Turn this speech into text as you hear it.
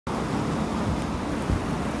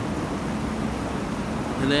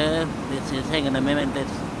Hello, this is, hang on a moment,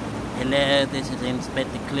 hello, this is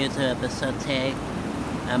Inspector Clauso at the Sauté.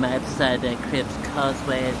 I'm outside Cribs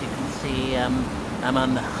Causeway, as you can see. I'm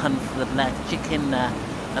on the hunt for the black chicken. I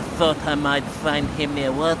thought I might find him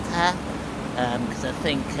near water, because I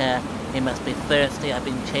think he must be thirsty. I've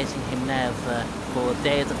been chasing him now for 4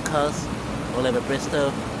 days, of course, all over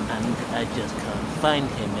Bristol, and I just can't find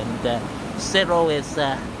him. And Cyril is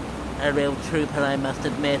a real trooper, I must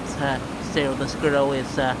admit. Cyril the squirrel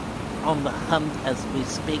is on the hunt as we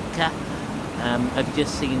speak. I've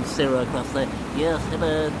just seen Cyril across the... Yes,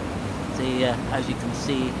 hello. See, as you can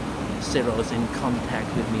see, Cyril is in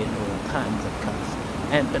contact with me at all times, of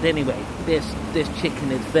course. But anyway, this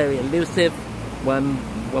chicken is very elusive, one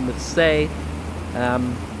would say.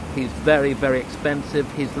 He's very, very expensive.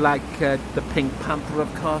 He's like the Pink Panther,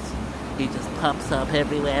 of course. He just pops up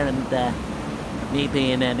everywhere, and me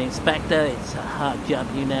being an inspector, it's a hard job,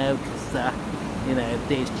 you know, because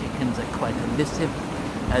these chickens are quite elusive.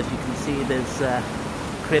 As you can see, there's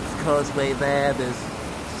Cribs Causeway there. There's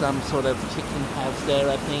some sort of chicken house there,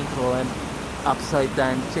 I think, or an upside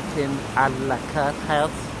down chicken a la carte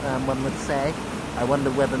house, one would say. I wonder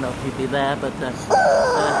whether or not he'd be there, but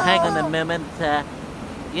hang on a moment.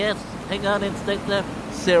 Yes, hang on, Inspector.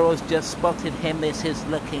 Cyril's just spotted him. This is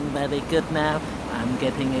looking very good now. I'm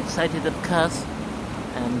getting excited, of course.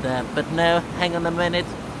 And but no, hang on a minute.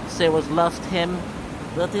 Cyril's lost him.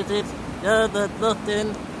 What is it? Oh, that's lost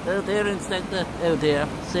him. Oh dear, Inspector. Oh dear.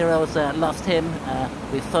 Cyril's lost him.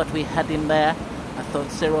 We thought we had him there. I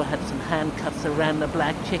thought Cyril had some handcuffs around the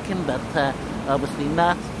black chicken, but obviously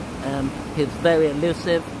not. He's very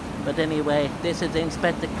elusive. But anyway, this is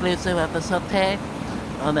Inspector Clauso at the Sauté,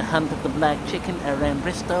 on the hunt of the black chicken around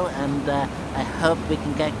Bristol, and I hope we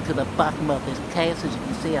can get to the bottom of this case. As you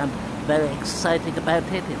can see, I'm very excited about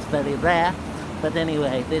it. It's very rare. But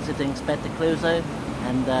anyway, this is Inspector Clauso,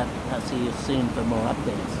 and I'll see you soon for more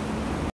updates.